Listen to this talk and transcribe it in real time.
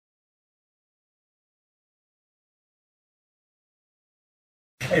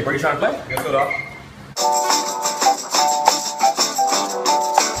Hey, bro, you trying to play? Guess what, dog?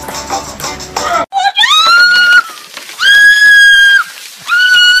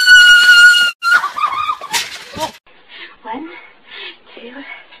 One, two.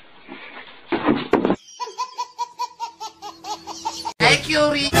 Hey,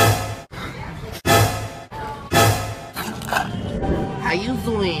 cutie. How you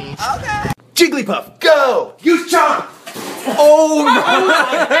doing? Okay. Jigglypuff, go! Use chomp! Oh no! What the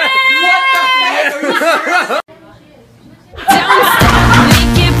heck are you serious?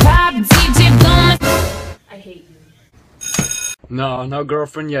 I hate you. No, no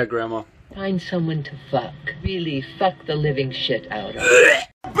girlfriend yet, Grandma. Find someone to fuck. Really fuck the living shit out of.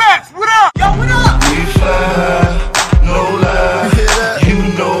 Bats, what up? Yo, what up? We fly, no lie, you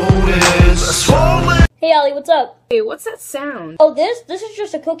know it's swollen. Hey Ollie, what's up? Hey, what's that sound? Oh, this is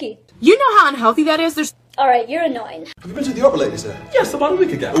just a cookie. You know how unhealthy that is? There's... Alright, you're annoying. Have you been to the opera ladies there? Yes, about a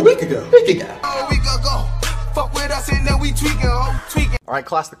week ago. A week ago. A week ago, fuck with us and then we tweaking. Alright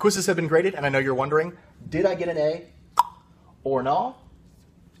class, the quizzes have been graded and I know you're wondering, did I get an A or no?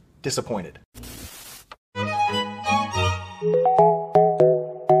 Disappointed. You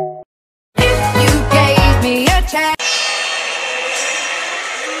gave me a chance.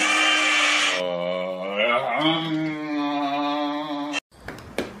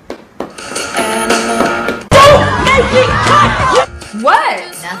 What?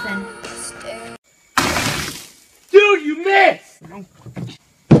 Nothing. Dude, you missed!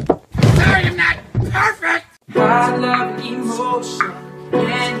 Sorry, I'm not perfect. I love emotion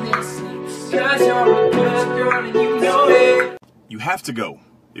endlessly, 'cause you're a good girl and you know it. You have to go.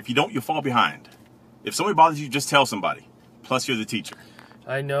 If you don't, you'll fall behind. If somebody bothers you, just tell somebody. Plus, you're the teacher.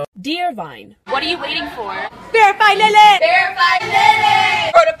 I know. Dear Vine. What are you waiting for? Verify Lily! Verify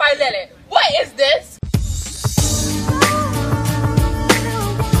Lily. Certify Lily. What is this?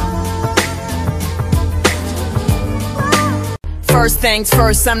 First things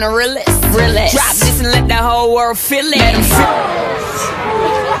first, I'm the realest. Drop this and let the whole world feel it.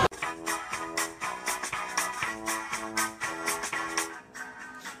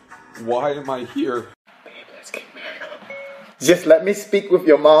 Why am I here? Just let me speak with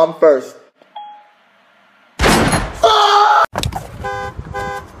your mom first.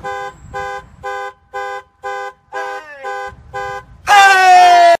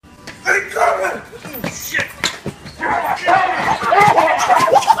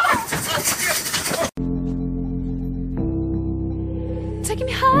 Taking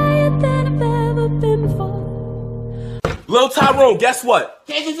me higher than I've ever been before. Lil Tyrone, guess what?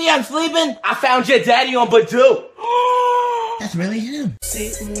 Can't you see I'm sleeping? I found your daddy on Badoo. That's really him.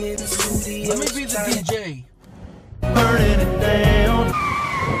 Let me be the DJ. Burning it down.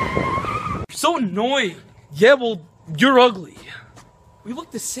 You're so annoying. Yeah, well, you're ugly. We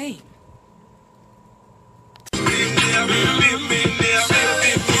look the same.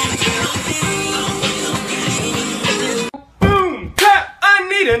 Boom, tap, I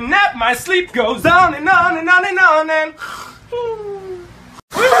need a nap. My sleep goes on and on and on and on and...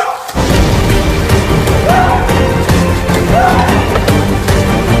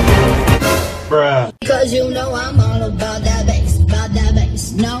 Bruh. Because you know I'm all about that bass,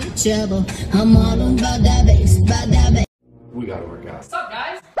 no trouble. I'm all about that bass, We gotta work out. What's up,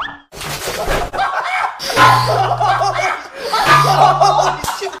 guys?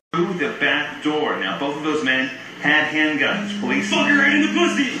 Through the back door. Now, both of those men had handguns. Police. Fucker right in the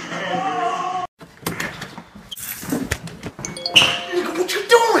pussy! Nigga, what you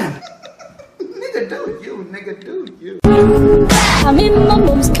doing? Nigga, do it, you. Nigga, do it, you. I'm in my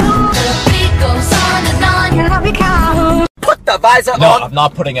mom's car. Put the visor No, on. I'm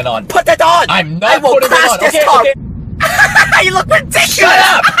not putting it on. Put it on. I'm not I will putting crash it on. this Okay, car. okay. You look ridiculous. Shut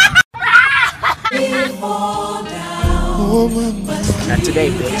up. Not today,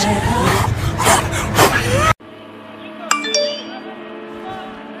 bitch.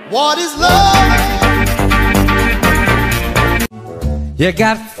 What is love? You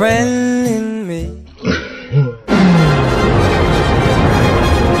got friend in me.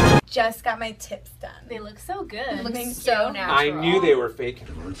 Just got my tips done. They look so good. Looking so natural. I knew they were fake.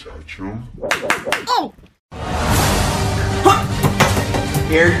 Oh.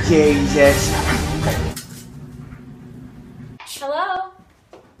 Here, Jesus. Hello?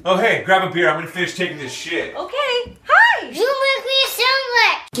 Oh, hey, grab a beer. I'm gonna finish taking this shit. Okay. Hi! You make me sound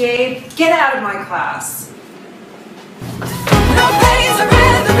like. Gabe, get out of my class.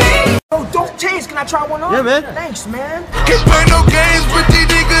 Oh, don't change. Can I try one on? Yeah, man. Thanks, man. Can't play no games with these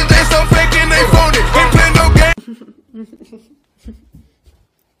niggas. They so fake and they phony. Can't play no games.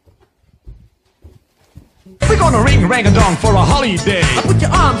 We're gonna ring-rang-a-dong for a holiday. Put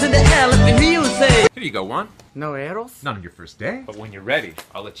your arms in the air, let me hear you say. Here you go, Juan. No arrows? Not on your first day. But when you're ready,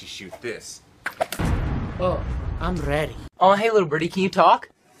 I'll let you shoot this. Oh, I'm ready. Oh, hey, little birdie, can you talk?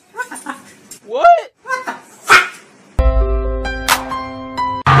 What?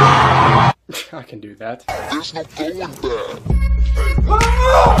 I can do that. There's no going back.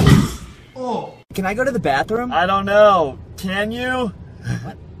 Oh. Can I go to the bathroom? I don't know. Can you?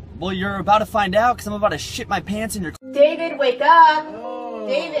 What? Well, you're about to find out because I'm about to shit my pants in your... David, wake up!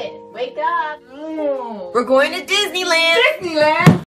 David, wake up! We're going to Disneyland! Disneyland?